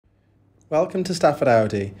Welcome to Stafford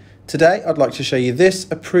Audi. Today I'd like to show you this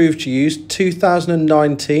approved used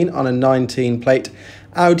 2019 on a 19 plate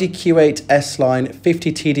Audi Q8 S line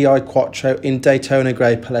 50 TDI Quattro in Daytona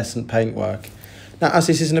Grey Pearlescent paintwork. Now, as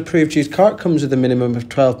this is an approved used car, it comes with a minimum of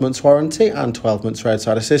 12 months warranty and 12 months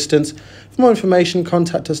roadside assistance. For more information,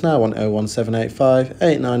 contact us now on 01785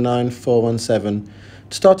 899 417.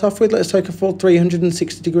 To start off with, let's take a full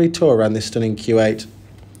 360-degree tour around this stunning Q8.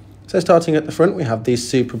 So starting at the front, we have these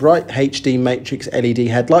super bright HD matrix LED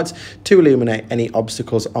headlights to illuminate any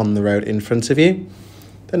obstacles on the road in front of you.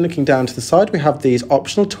 Then looking down to the side, we have these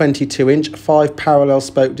optional 22-inch 5 parallel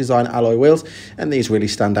spoke design alloy wheels, and these really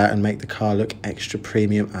stand out and make the car look extra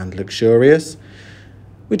premium and luxurious.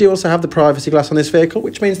 We do also have the privacy glass on this vehicle,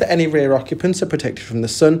 which means that any rear occupants are protected from the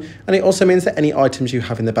sun, and it also means that any items you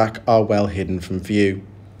have in the back are well hidden from view.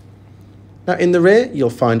 Now in the rear, you'll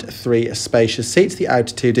find 3 spacious seats. The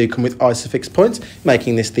outer 2 do come with ISOFIX points,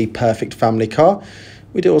 making this the perfect family car.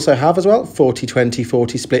 We do also have as well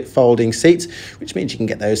 40-20-40 split folding seats, which means you can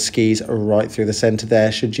get those skis right through the centre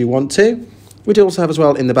there should you want to. We do also have as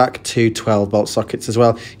well in the back 2 12-volt sockets as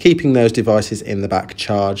well, keeping those devices in the back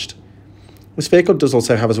charged. This vehicle does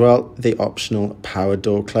also have as well the optional power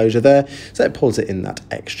door closure there, so it pulls it in that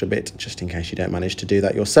extra bit just in case you don't manage to do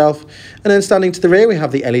that yourself. And then standing to the rear, we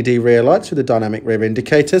have the LED rear lights with the dynamic rear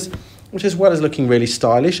indicators, which as well as looking really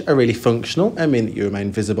stylish are really functional and mean that you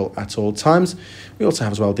remain visible at all times. We also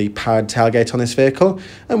have as well the powered tailgate on this vehicle,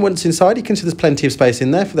 and once inside you can see there's plenty of space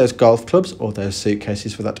in there for those golf clubs or those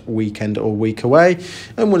suitcases for that weekend or week away.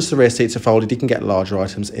 And once the rear seats are folded, you can get larger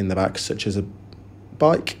items in the back such as a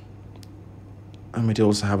bike. And we do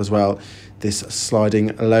also have as well this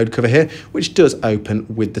sliding load cover here, which does open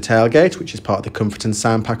with the tailgate, which is part of the comfort and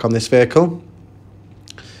sound pack on this vehicle.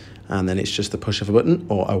 And then it's just the push of a button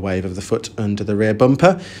or a wave of the foot under the rear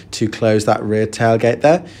bumper to close that rear tailgate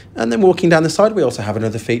there. And then walking down the side, we also have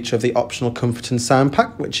another feature of the optional comfort and sound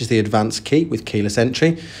pack, which is the advanced key with keyless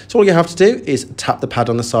entry. So all you have to do is tap the pad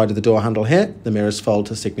on the side of the door handle here. The mirrors fold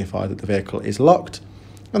to signify that the vehicle is locked.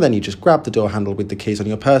 And then you just grab the door handle with the keys on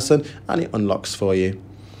your person and it unlocks for you.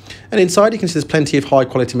 And inside you can see there's plenty of high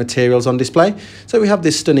quality materials on display. So we have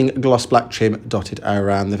this stunning gloss black trim dotted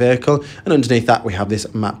around the vehicle, and underneath that we have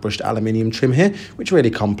this matte brushed aluminium trim here, which really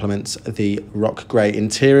complements the rock grey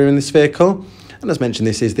interior in this vehicle. And as mentioned,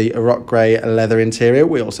 this is the rock grey leather interior.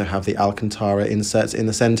 We also have the Alcantara inserts in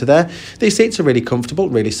the centre there. These seats are really comfortable,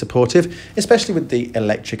 really supportive, especially with the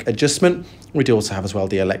electric adjustment. We do also have as well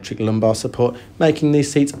the electric lumbar support, making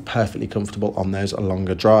these seats perfectly comfortable on those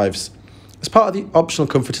longer drives. As part of the optional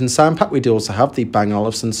comfort and sound pack, we do also have the Bang &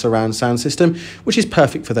 Olufsen surround sound system, which is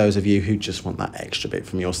perfect for those of you who just want that extra bit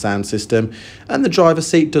from your sound system. And the driver's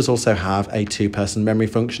seat does also have a 2-person memory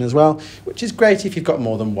function as well, which is great if you've got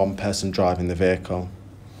more than one person driving the vehicle.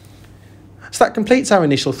 So that completes our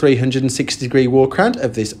initial 360-degree walk around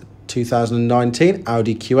of this 2019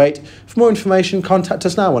 Audi Q8. For more information, contact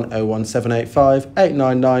us now on 01785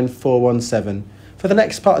 899 417. For the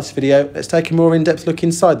next part of this video, let's take a more in-depth look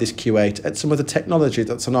inside this Q8 at some of the technology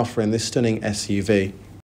that's on offer in this stunning SUV.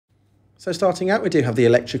 So starting out, we do have the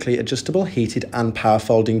electrically adjustable heated and power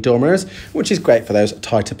folding door mirrors, which is great for those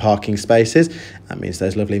tighter parking spaces. That means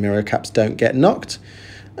those lovely mirror caps don't get knocked.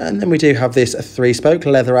 And then we do have this 3-spoke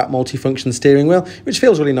leather wrap multifunction steering wheel, which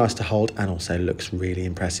feels really nice to hold and also looks really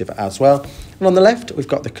impressive as well. And on the left, we've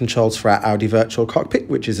got the controls for our Audi virtual cockpit,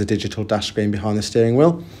 which is a digital dash screen behind the steering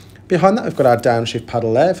wheel. Behind that, we've got our downshift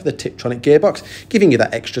paddle there for the tiptronic gearbox, giving you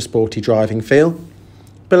that extra sporty driving feel.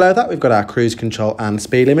 Below that, we've got our cruise control and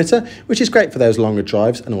speed limiter, which is great for those longer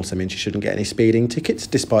drives and also means you shouldn't get any speeding tickets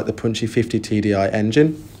despite the punchy 50 TDI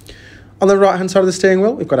engine. On the right-hand side of the steering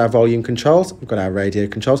wheel, we've got our volume controls, we've got our radio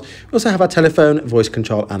controls. We also have our telephone, voice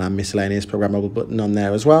control and our miscellaneous programmable button on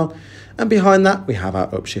there as well. And behind that, we have our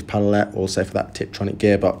upshift paddle there, also for that tiptronic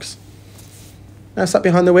gearbox. Now sat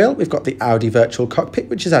behind the wheel, we've got the Audi virtual cockpit,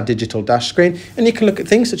 which is our digital dash screen, and you can look at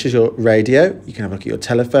things such as your radio, you can have a look at your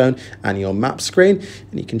telephone and your map screen,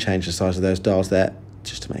 and you can change the size of those dials there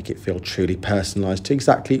just to make it feel truly personalised to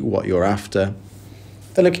exactly what you're after.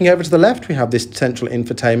 Then looking over to the left, we have this central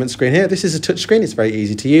infotainment screen here. This is a touch screen, it's very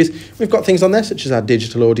easy to use. We've got things on there such as our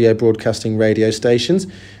digital audio broadcasting radio stations.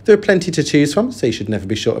 There are plenty to choose from, so you should never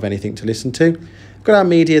be short of anything to listen to. We've got our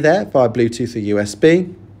media there via Bluetooth or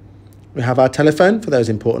USB. We have our telephone for those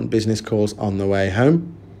important business calls on the way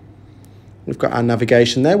home. We've got our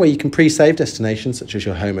navigation there where you can pre-save destinations such as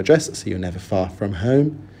your home address so you're never far from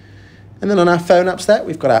home. And then on our phone apps there,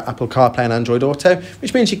 we've got our Apple CarPlay and Android Auto,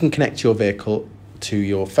 which means you can connect your vehicle to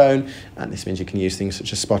your phone, and this means you can use things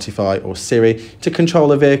such as Spotify or Siri to control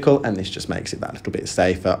the vehicle, and this just makes it that little bit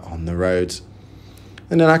safer on the roads.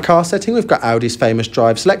 And in our car setting, we've got Audi's famous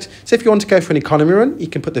drive select. So if you want to go for an economy run, you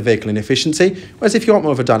can put the vehicle in efficiency. Whereas if you want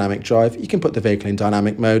more of a dynamic drive, you can put the vehicle in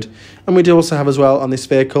dynamic mode. And we do also have as well on this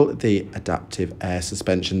vehicle, the adaptive air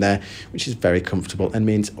suspension there, which is very comfortable and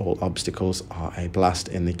means all obstacles are a blast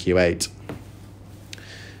in the Q8.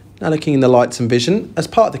 Now looking in the lights and vision, as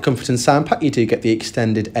part of the comfort and sound pack, you do get the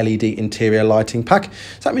extended LED interior lighting pack.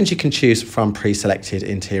 So that means you can choose from pre-selected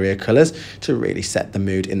interior colours to really set the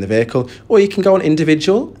mood in the vehicle. Or you can go on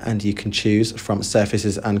individual and you can choose from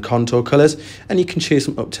surfaces and contour colours, and you can choose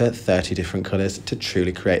from up to 30 different colours to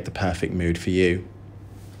truly create the perfect mood for you.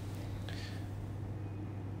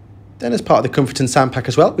 Then as part of the comfort and sound pack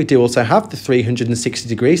as well, we do also have the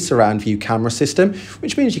 360-degree surround view camera system,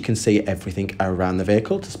 which means you can see everything around the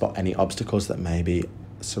vehicle to spot any obstacles that may be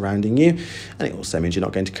surrounding you. And it also means you're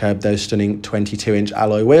not going to curb those stunning 22-inch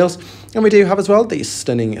alloy wheels. And we do have as well the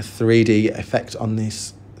stunning 3D effect on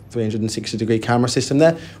this 360-degree camera system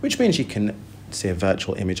there, which means you can see a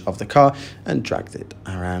virtual image of the car and drag it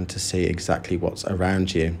around to see exactly what's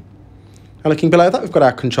around you. Now looking below that, we've got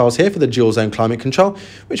our controls here for the dual zone climate control,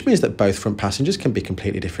 which means that both front passengers can be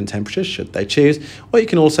completely different temperatures should they choose, or you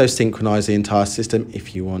can also synchronise the entire system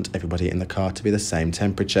if you want everybody in the car to be the same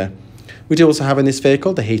temperature. We do also have in this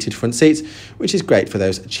vehicle the heated front seats, which is great for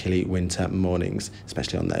those chilly winter mornings,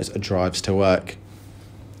 especially on those drives to work.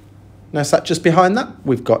 Now sat just behind that,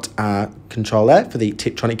 we've got our control there for the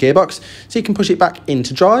tiptronic gearbox, so you can push it back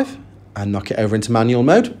into drive and knock it over into manual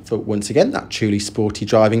mode for, once again, that truly sporty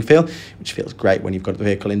driving feel, which feels great when you've got the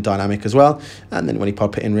vehicle in dynamic as well. And then when you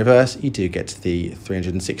pop it in reverse, you do get the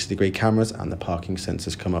 360-degree cameras and the parking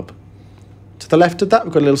sensors come up. To the left of that,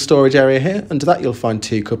 we've got a little storage area here. Under that, you'll find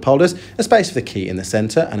two cup holders, a space for the key in the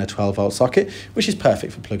centre, and a 12-volt socket, which is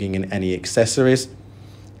perfect for plugging in any accessories.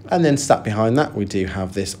 And then sat behind that, we do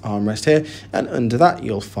have this armrest here, and under that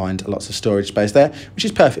you'll find lots of storage space there, which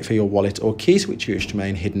is perfect for your wallet or keys, which you wish to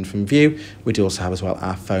remain hidden from view. We do also have as well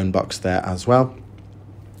our phone box there as well.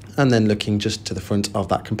 And then looking just to the front of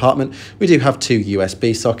that compartment, we do have two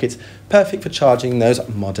USB sockets, perfect for charging those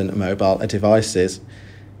modern mobile devices.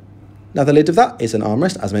 Now the lid of that is an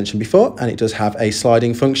armrest, as mentioned before, and it does have a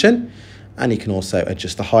sliding function, and you can also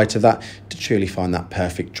adjust the height of that to truly find that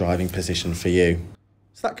perfect driving position for you.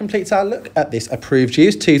 So that completes our look at this approved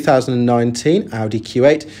used 2019 Audi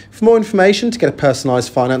Q8. For more information, to get a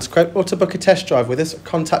personalised finance quote or to book a test drive with us,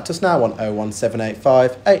 contact us now on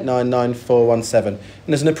 01785 899 417.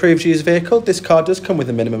 And as an approved used vehicle, this car does come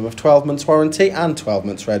with a minimum of 12 months warranty and 12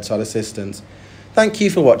 months roadside assistance. Thank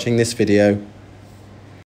you for watching this video.